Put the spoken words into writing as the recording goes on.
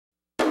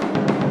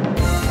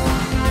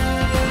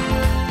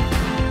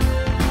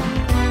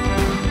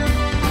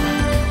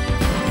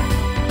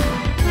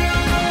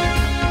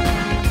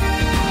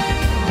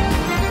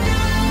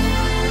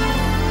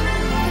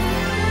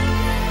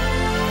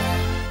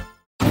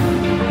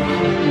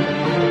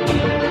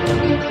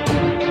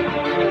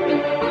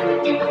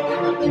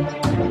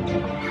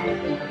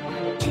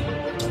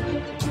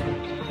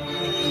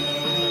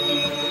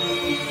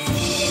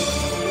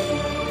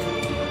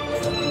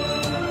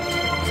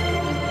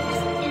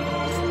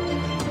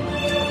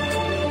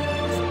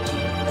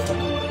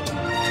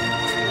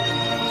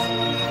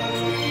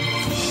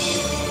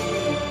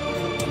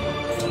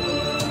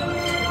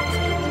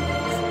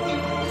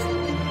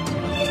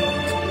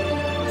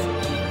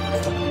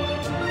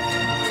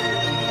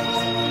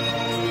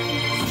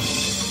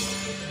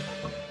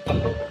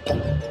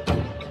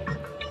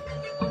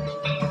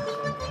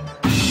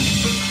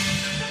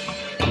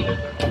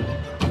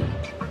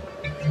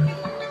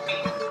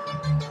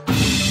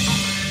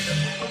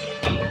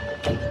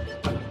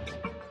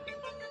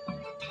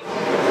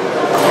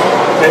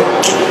Okay.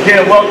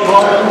 Again, welcome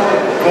home,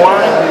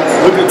 Kawann.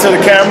 Looking to the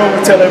camera,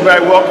 we tell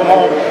everybody welcome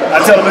home. I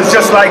tell them it's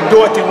just like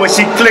Dorothy when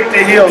she clicked the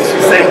heels. She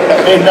said,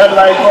 ain't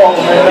nothing like home,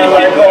 ain't nothing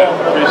like home.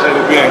 Appreciate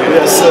it being here.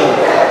 Yes, sir.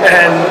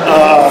 And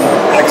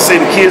like I say,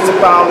 the kids are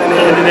filing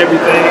in and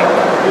everything.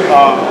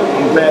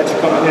 I'm glad you're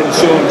coming in and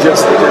showing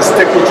just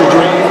stick with your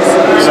dreams,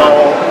 you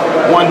know,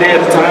 one day at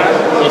a time.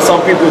 And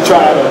some people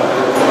try to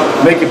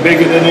make it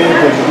bigger than it,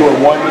 but you do it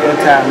one day at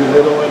a time, a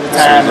little at a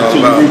time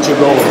until you reach your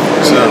goal.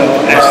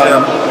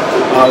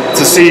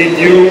 To see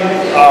you,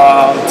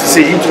 to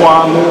see each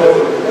one more,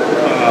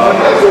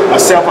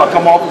 myself, I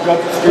come off of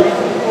Guthrie Street,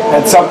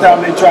 and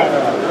sometimes they try to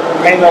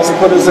paint us and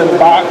put us in a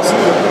box,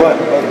 but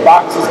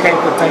boxes can't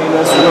contain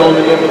us. We're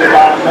only limited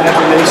by our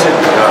imagination,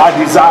 our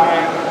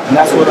desire, and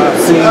that's what I've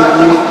seen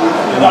in you.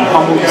 And I'm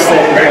humbled to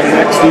stand here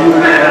next to you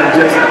and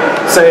just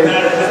say,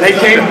 they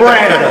can't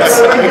brand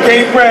us. They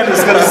can't brand us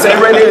because say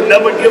right here,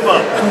 never give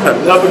up.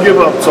 Never give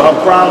up. So I'm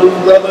proud of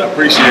you, brother. I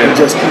appreciate it.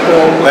 Just keep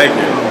on. Thank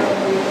you.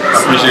 I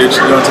appreciate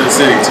you going to the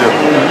city too.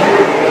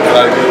 A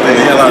lot of good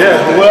things. Yeah,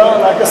 well,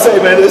 like I say,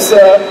 man, it's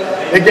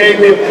it gave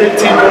me a $15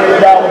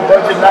 million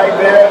budget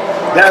nightmare.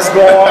 That's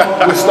gone.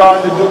 We're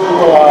starting to do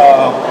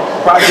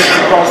projects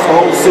across the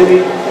whole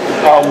city.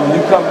 When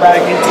you come back,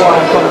 each one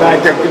come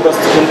back, that give us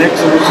the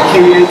connection with the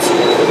kids,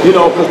 you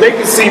know, because they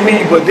can see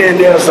me, but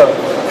then there's a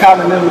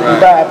continental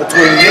divide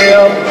between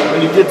them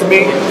when you get to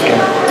me,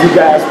 and you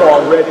guys are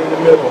already in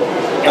the middle.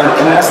 And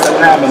that's the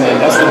phenomenon,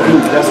 that's the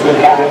beauty, that's what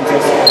binds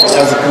us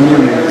as a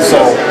community. So,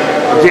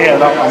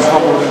 again, I'm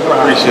humble and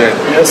proud. Appreciate it.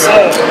 Yes,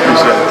 sir.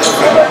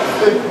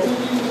 Appreciate it.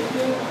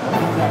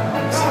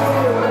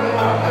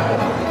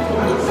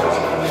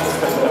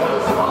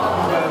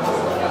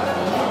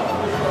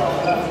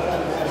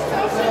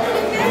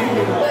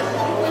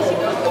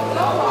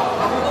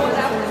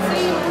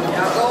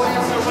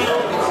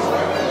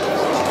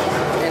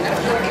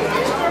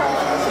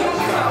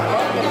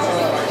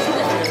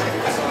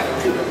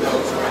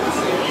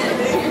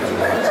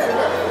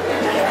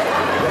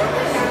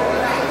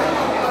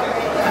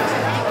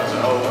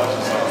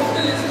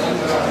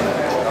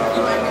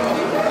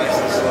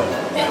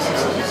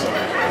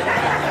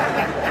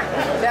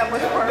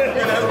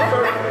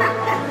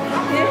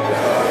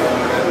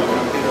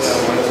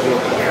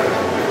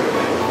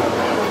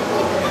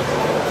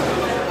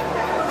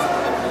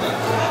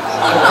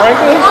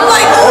 Franklin?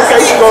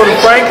 Okay, she go to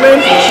Franklin.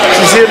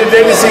 She's here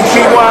today to see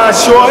Kawann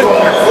short.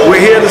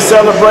 We're here to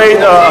celebrate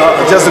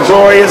just a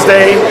glorious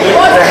day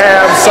to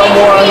have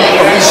someone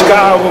from East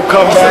Chicago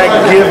come back,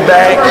 give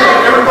back.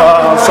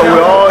 So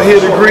we're all here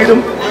to greet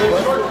them.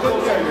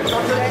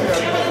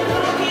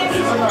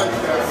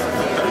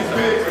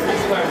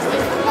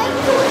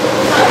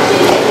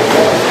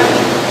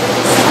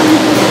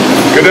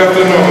 Good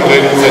afternoon,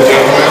 ladies and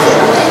gentlemen,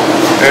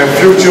 and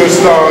future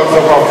stars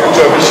of our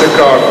future of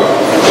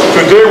Chicago.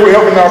 Today we're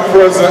having our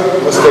president,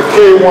 Mr.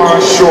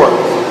 Kawann Short.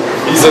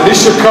 He's an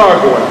East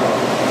Chicagoan.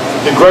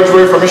 He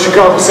graduated from East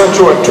Chicago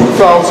Central in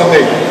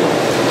 2008.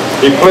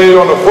 He played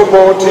on the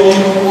football team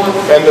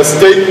and the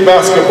state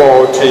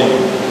basketball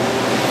team.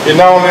 He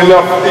not only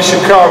left East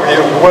Chicago, he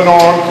went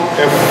on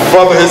and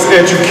furthered his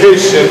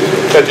education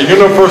at the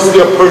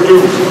University of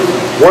Purdue,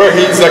 where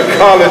he's a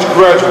college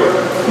graduate.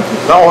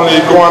 Not only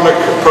going to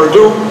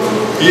Purdue,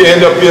 he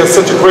ended up being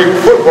such a great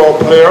football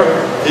player,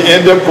 he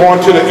ended up going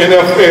to the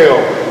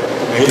NFL.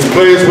 And he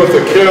plays with the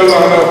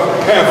Carolina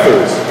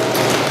Panthers.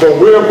 But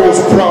we're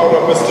most proud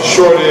of Mr.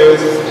 Short is,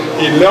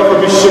 he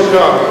never be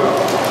Chicago.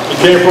 He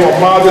came from a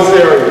modest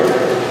area,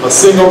 a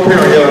single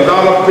parent. He had a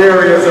lot of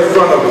barriers in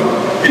front of him.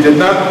 He did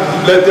not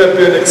let that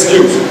be an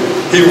excuse.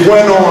 He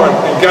went on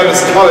and got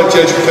his college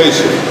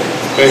education.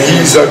 And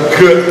he's a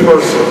good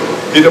person.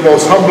 He's the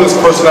most humblest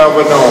person I've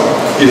ever known.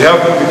 He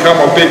hasn't become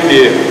a big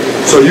head.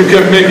 So you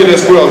can make it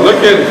as well.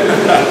 Look at it.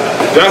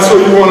 That's what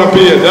you want to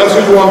be. That's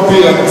what you want to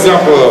be an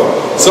example of.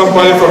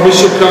 Somebody from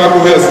East Chicago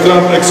has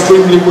done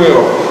extremely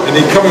well. And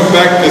he's coming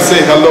back to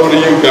say hello to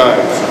you guys.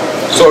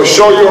 So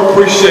show your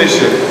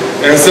appreciation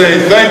and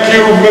say thank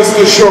you,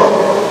 Mr. Short.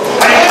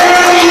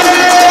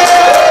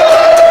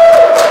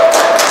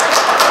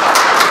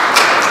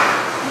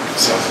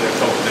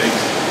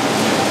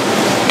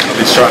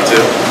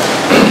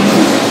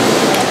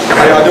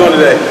 How y'all doing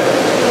today?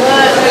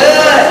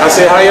 Good. I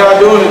said, how y'all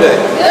doing today?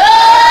 Good.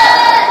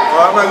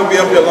 I'm not gonna be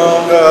up here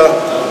long.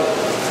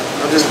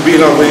 I'm just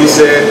beating on what he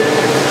said.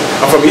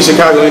 I'm from East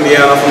Chicago,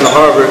 Indiana. I'm from the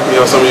Harvard.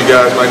 You know, some of you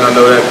guys might not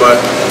know that, but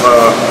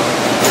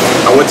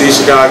I went to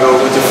East Chicago,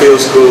 went to field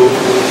school,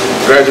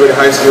 graduated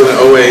high school in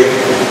 08.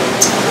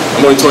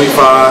 I'm only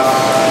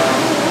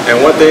 25,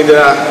 and one thing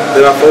that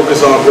I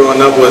focused on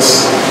growing up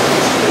was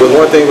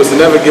to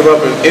never give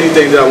up in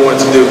anything that I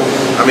wanted to do.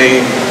 I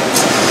mean,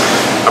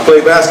 I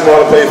played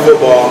basketball, I played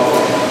football.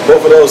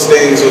 Both of those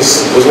things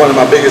was one of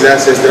my biggest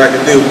assets that I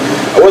could do.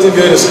 I wasn't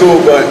good in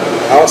school, but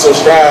I also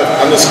strived.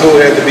 I knew school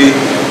had to be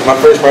my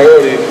first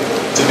priority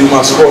to do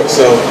my sport,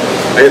 so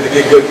I had to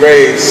get good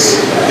grades,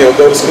 you know,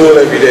 go to school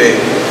every day,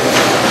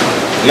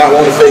 not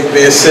want to fake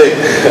being sick.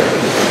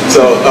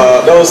 So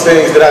those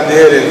things that I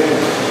did, and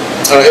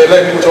It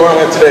led me to where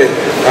I'm at today.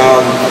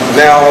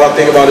 Now all I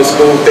think about is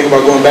school, think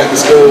about going back to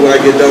school when I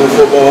get done with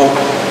football,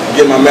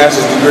 get my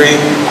master's degree,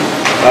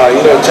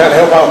 trying to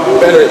help out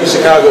better East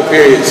Chicago,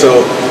 period.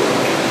 So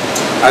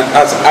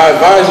I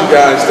advise you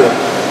guys to,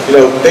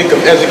 think of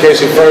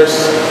education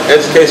first.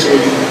 Education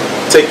will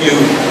take you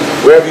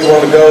wherever you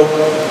want to go.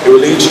 It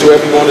will lead you to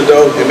wherever you want to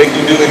go and make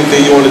you do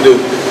anything you want to do.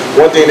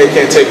 One thing they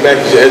can't take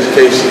back is your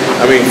education.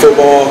 I mean,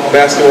 football,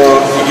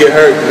 basketball, you get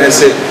hurt and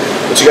that's it.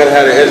 But you got to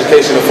have an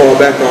education to fall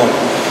back on.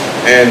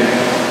 And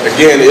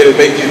again, it'll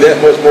make you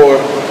that much more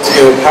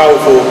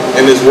powerful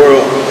in this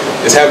world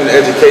is having an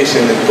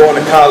education and going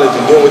to college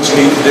and doing what you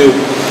need to do.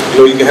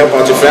 You can help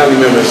out your family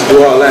members,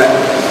 do all that.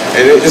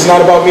 And it's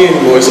not about me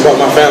anymore, it's about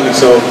my family.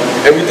 So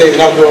everything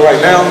that I'm doing right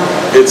now,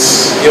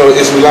 it's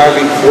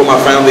relying on what my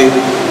family,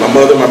 my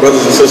mother, my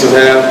brothers and sisters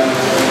have.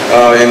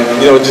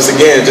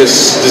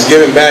 Just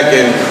giving back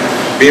and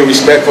being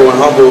respectful and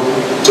humble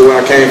to where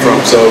I came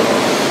from. So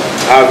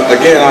I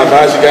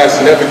advise you guys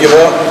to never give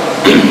up.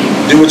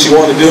 Do what you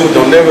want to do.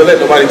 Don't never let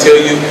nobody tell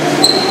you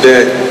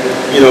that,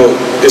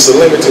 it's a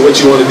limit to what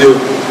you want to do.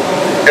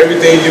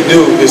 Everything you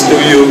do is through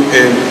you,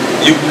 and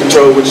you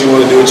control what you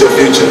want to do with your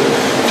future.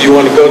 If you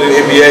want to go to the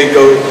NBA,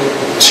 go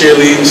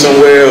cheerlead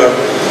somewhere, or,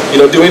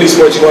 do any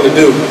sport you want to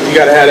do. You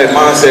got to have that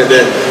mindset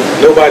that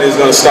nobody is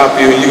going to stop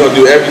you, and you're going to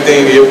do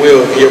everything in your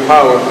will, in your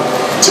power,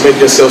 to make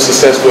yourself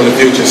successful in the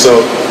future.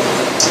 So,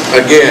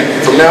 again,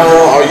 from now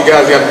on, all you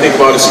guys got to think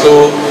about is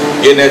school,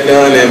 getting that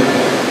done, and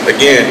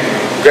again,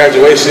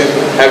 graduation,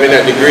 having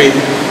that degree,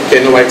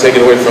 can't nobody take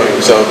it away from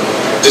you. So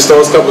just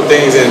those couple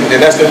things, and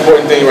that's the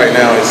important thing right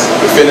now is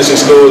finishing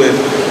school and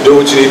do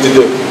what you need to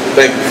do.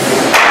 Thank you.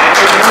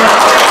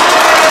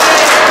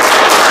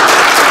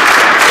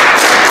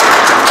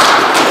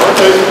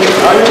 Okay,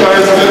 how you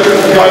guys?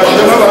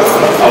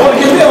 I want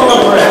to get in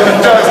on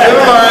guys, get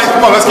in line.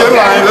 Come on, let's get in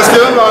line. Let's get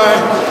in line.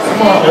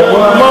 Come on,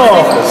 come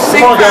on.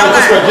 Come on, guys,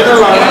 let's get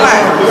in line.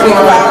 Get in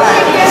line.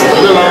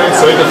 Get in line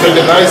so you can take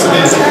it nice and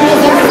easy.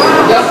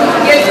 Don't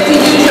forget to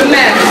use your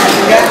mask.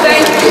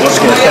 Thank you.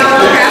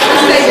 Have to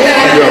stay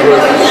down.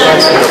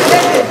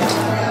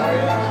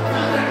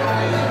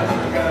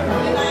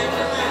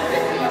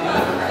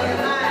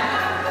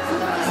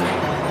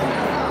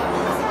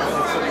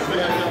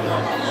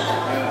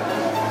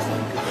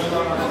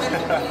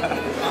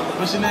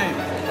 What's your name?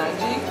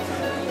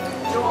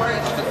 George.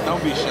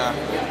 Don't be shy.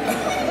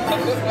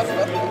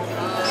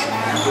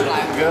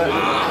 Good.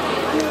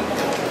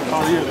 How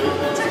are you?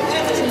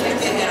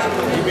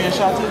 You being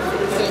shy too?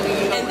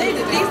 And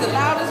these the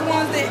loudest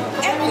ones that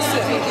ever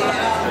sing.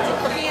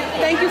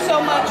 Thank you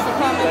so much for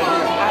coming.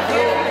 I do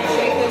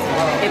appreciate this.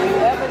 If you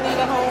ever need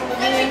a home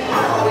again,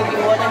 we'll be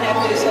more than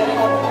happy to set it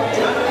up.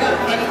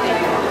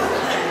 Anything.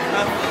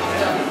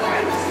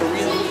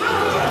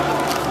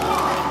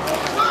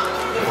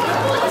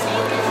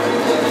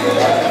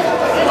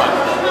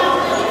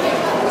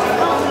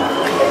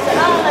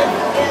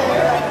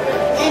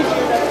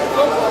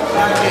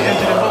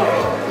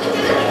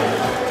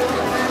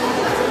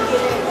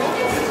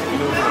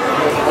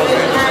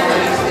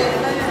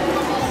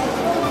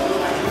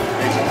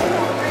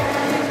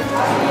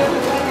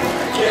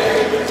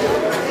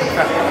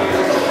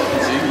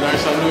 So you learn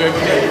something new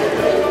every day.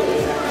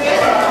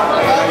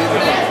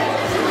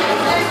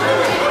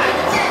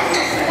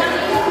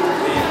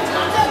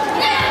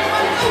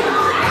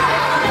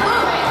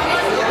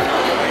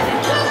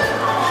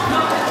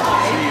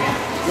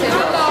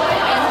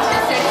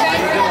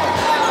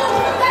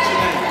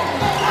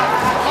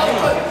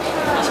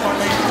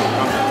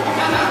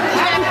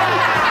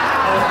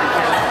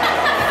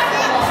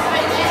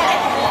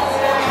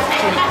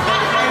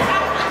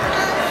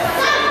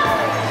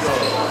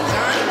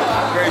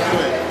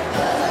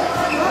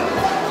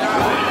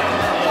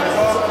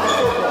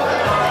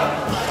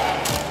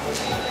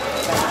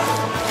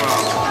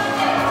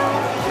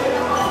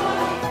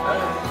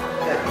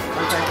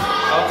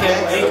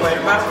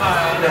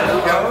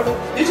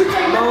 Did you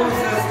take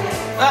Moses?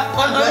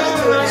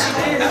 No, she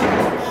did.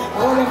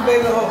 All them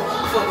big old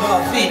football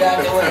feet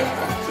out the way.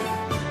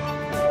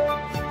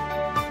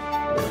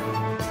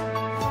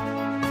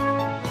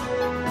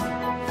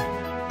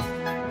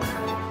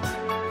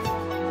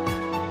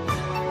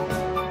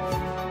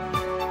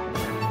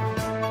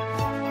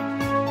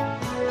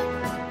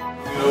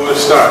 Where to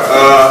start?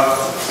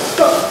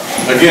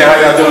 Again, how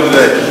y'all doing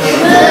today?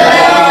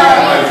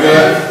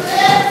 Good.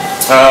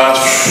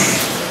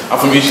 I'm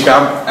from East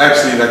Chicago. I'm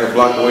actually like a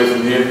block away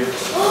from here.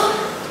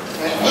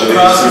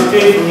 Across the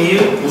street from you?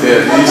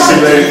 Yeah, these two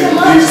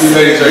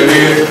ladies right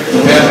here,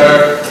 and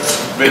her,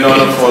 been on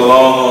them for a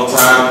long, long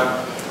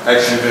time.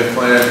 Actually been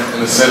playing in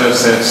the center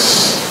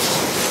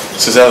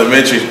since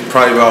elementary,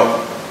 probably about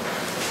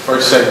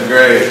first, second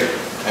grade.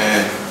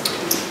 And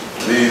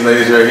these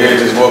ladies right here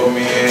just welcomed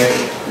me in.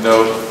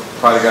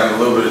 Probably got in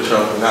a little bit of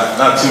trouble,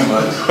 not too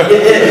much.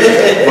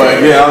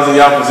 But yeah, I was in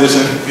y'all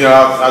position.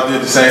 I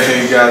did the same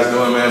thing you guys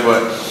doing, man.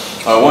 But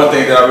one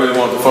thing that I really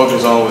wanted to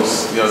focus on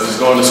was, just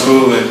going to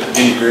school and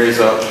getting your grades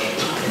up.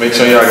 Make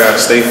sure y'all gotta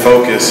stay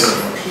focused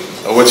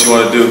what you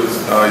want to do.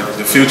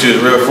 The future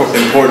is real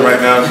important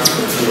right now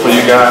for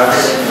you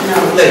guys.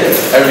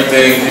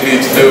 Everything you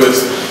need to do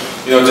is,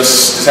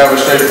 just have a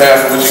straight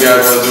path for what you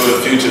guys want to do in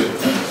the future.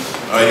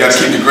 You guys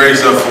keep the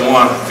grades up for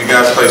one. If you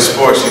guys play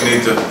sports, you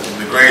need the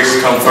grades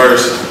come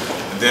first,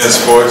 and then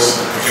sports.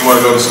 If you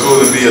want to go to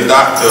school and be a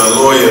doctor, a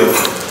lawyer,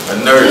 a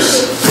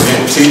nurse,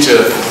 a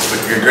teacher,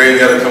 your grades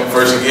got to come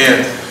first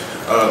again.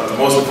 The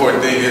most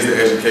important thing is the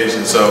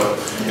education. So,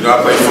 I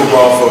play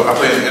football I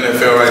play in the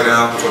NFL right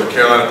now for the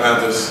Carolina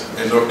Panthers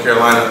in North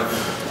Carolina.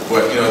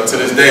 But, to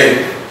this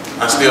day,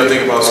 I still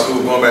think about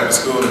school, going back to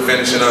school and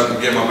finishing up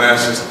and getting my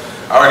master's.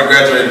 I already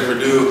graduated from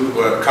Purdue,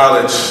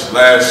 college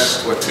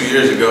 2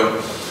 years ago.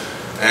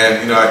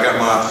 And, I got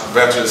my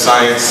Bachelor of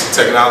Science,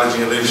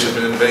 Technology and Leadership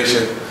and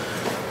Innovation.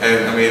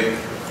 And,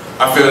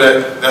 I feel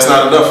that that's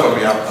not enough for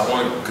me. I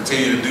want to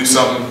continue to do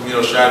something,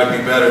 strive to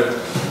be better,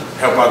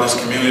 help out this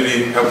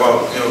community, help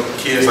out,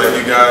 kids like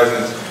you guys,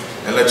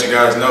 and let you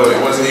guys know it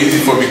wasn't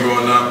easy for me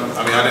growing up.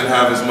 I didn't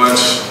have as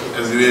much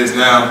as it is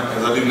now,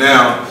 as I do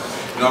now.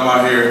 I'm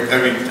out here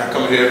I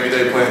come here every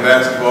day playing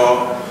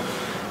basketball,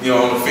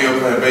 on the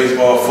field playing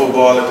baseball,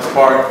 football at the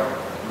park.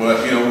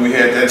 But when we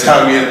had that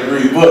time, we had to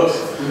read books.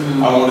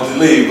 I wanted to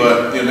leave,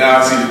 but now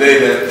I see today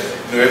that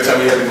every time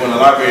we had to go in the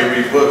library and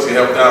read books, it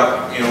helped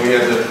out. We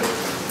had to do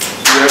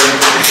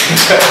everything.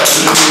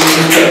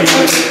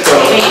 So,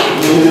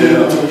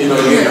 you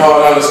get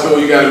called out of school,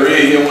 you got to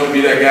read. You don't want to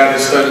be that guy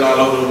that's studying all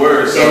over the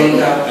words. So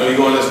you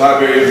go in this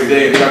library every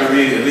day and try to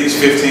read at least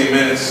 15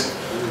 minutes.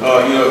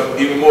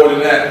 Even more than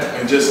that,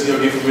 and just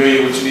get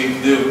familiar with what you need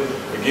to do.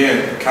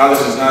 Again,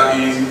 college is not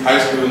easy. High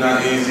school is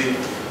not easy.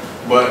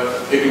 But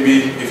it can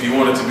be, if you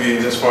want it to be,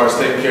 as far as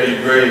taking care of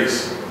your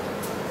grades,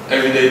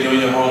 every day doing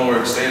your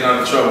homework, staying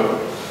out of trouble,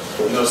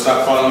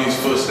 stop following these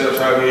footsteps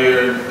out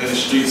here in the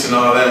streets and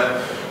all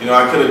that.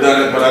 I could have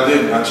done it, but I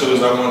didn't. I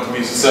chose I wanted to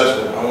be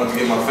successful. I wanted to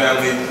get my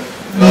family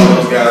and all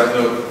those guys,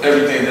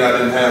 everything that I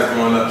didn't have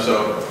growing up.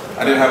 So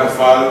I didn't have a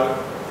father,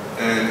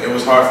 and it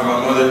was hard for my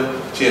mother.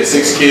 She had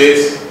 6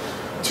 kids,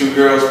 2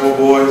 girls, 4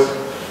 boys.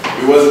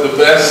 It wasn't the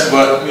best,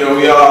 but we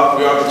all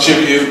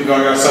contribute. We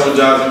all got summer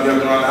jobs and we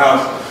helped around the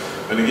house.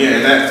 But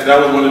again, that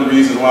was one of the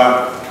reasons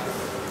why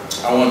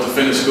I wanted to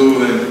finish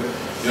school and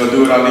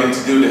do what I needed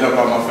to do to help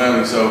out my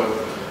family. So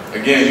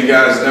again, you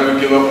guys never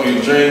give up on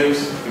your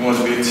dreams. You want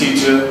to be a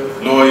teacher,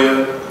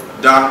 lawyer,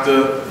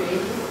 doctor,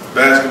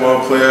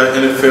 basketball player,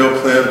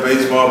 NFL player,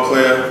 baseball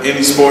player,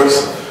 any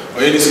sports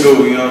or any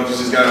school. You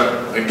just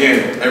gotta,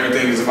 again,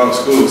 everything is about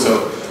school.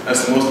 So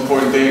that's the most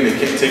important thing. They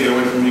can't take it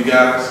away from you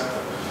guys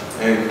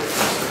and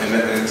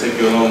take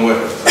you a long way.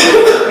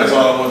 So that's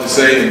all I want to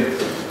say. And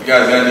you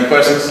guys got any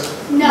questions?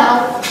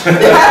 No.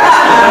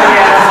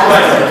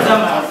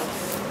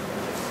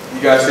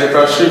 You guys stay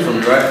across the street from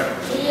me, right?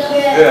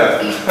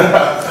 Yeah.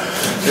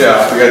 Yeah,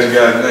 I forgot you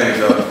guys' names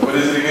though. What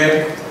is it again?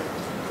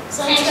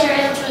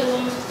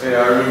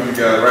 Yeah, I remember you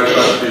guys right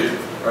across the street.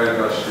 Right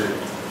across the street.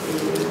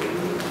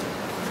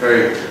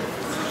 Great.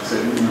 So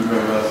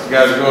you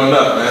guys are growing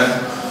up, man.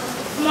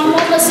 My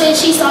mama said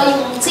she saw you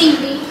on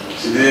TV.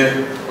 She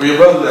did? Where your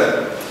brother at?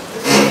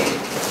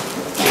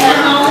 At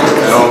home.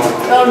 At home?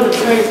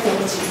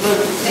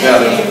 Yeah.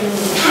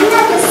 I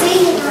never seen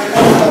you.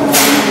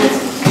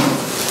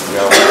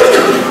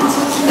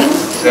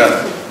 Yeah.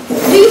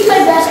 Do you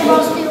play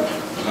basketball still?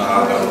 No, I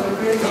don't.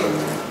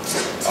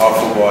 All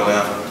football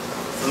now.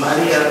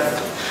 Somebody else.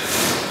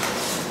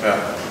 Yeah.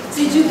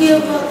 Did you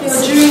give up your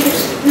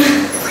dreams?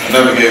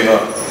 Never gave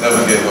up.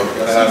 Never gave up. You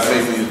gotta have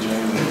faith in your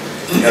dreams.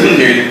 You gotta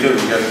carry it through.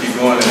 You gotta keep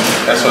going. And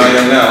that's what I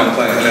am now. I'm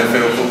playing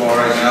NFL football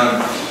right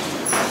now.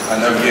 I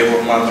never gave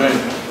up my dream.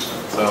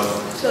 So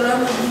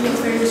that must be your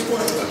favorite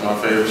sport? That's my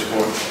favorite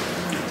sport.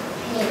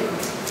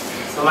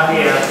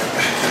 Somebody else.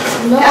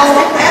 No.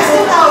 Ask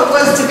him how it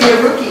was to be a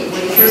rookie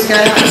when he first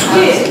got out of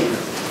school.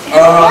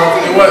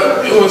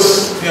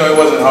 It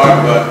wasn't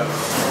hard, but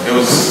it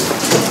was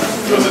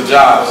a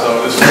job.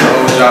 So this was the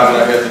whole job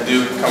that I had to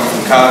do coming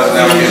from college.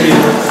 Now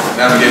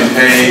I'm getting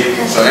paid.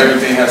 So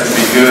everything has to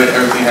be good.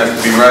 Everything has to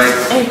be right.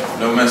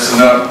 No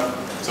messing up.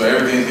 So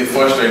everything gets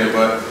frustrating,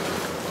 but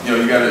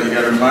you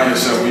gotta remind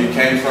yourself where you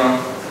came from,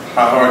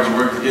 how hard you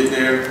worked to get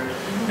there,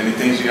 and the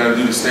things you gotta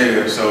do to stay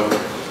there. So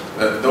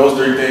those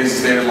 3 things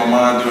stayed in my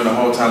mind during the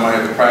whole time I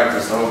had to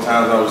practice. The whole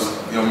time I was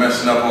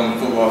messing up on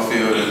the football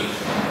field and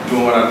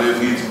doing what I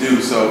need to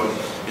do. So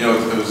it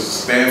was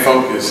staying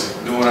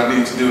focused, doing what I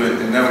need to do,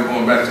 and never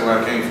going back to where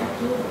I came from.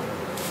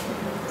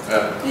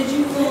 Yeah. Did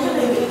you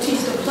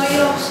teach the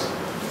playoffs?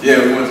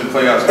 Yeah, we went to the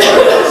playoffs with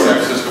San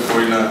Francisco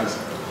 49ers.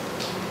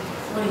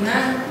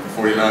 49?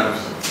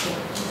 49ers.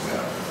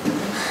 Yeah.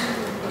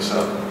 What's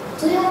up?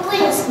 Do y'all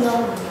play in snow?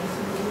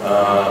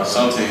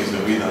 Some teams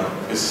that we don't.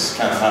 It's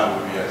kind of hot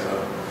where we at, so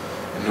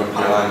in North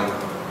Carolina.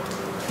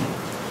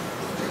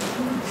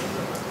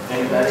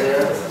 Anybody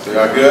else? So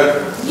y'all good?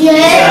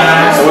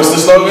 Yeah. So what's the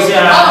slogan?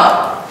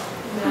 Yeah.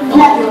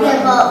 Never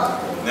give up.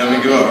 Never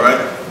give up,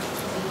 right?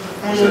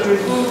 How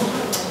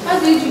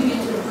did you get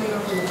to the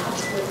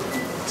playoffs?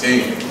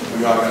 Team.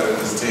 We all got it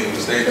as a team. We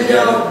stayed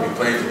together. We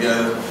played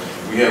together.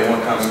 we had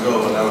one common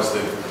goal, and that was to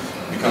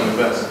become the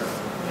best.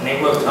 And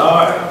they worked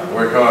hard.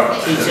 Work hard.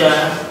 Teacher.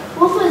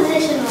 What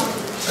position are you?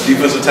 A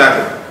defensive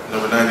tackle,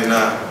 number 99.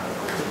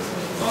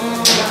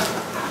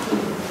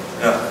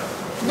 Yeah.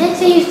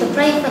 Didn't you used to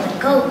play for the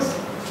Ghosts?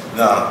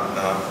 No.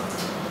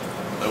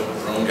 Nope,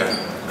 wrong guy.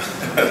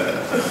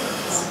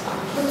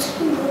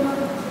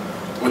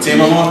 What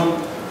team I'm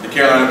on? The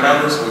Carolina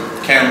Panthers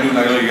with Cam Newton.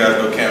 I know you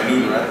guys know Cam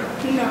Newton, right?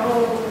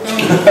 No.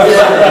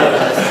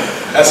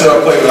 That's who I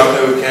play with. I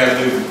play with Cam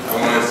Newton.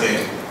 I'm on that team.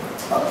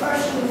 What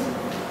person?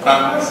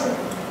 Huh?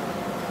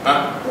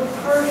 Huh? What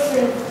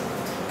person?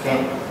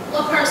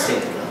 What person?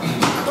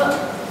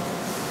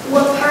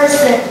 What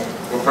person?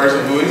 What person?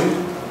 Who is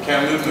he?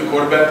 Cam Newton, the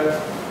quarterback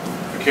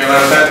for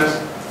Carolina Panthers?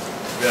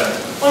 Yeah.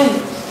 Wait,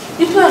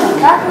 you playing the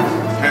Packers?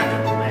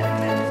 Panther.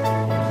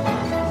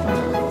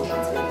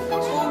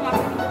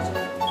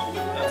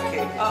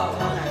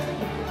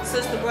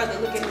 Sister, brother,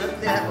 looking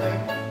up That way.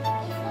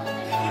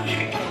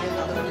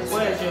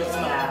 Where's your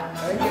smile?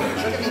 Look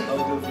at me.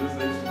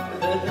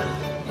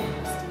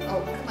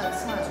 Oh, come on,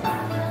 smile.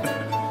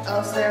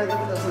 Oh, Sarah, look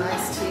at those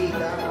nice teeth. All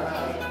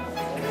right.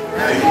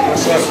 Hey,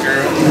 what's up,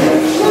 girl?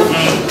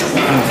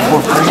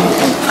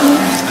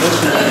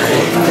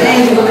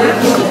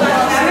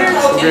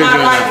 in my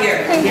life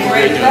here.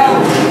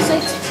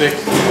 Six.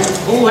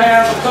 Who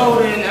have a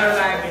cold in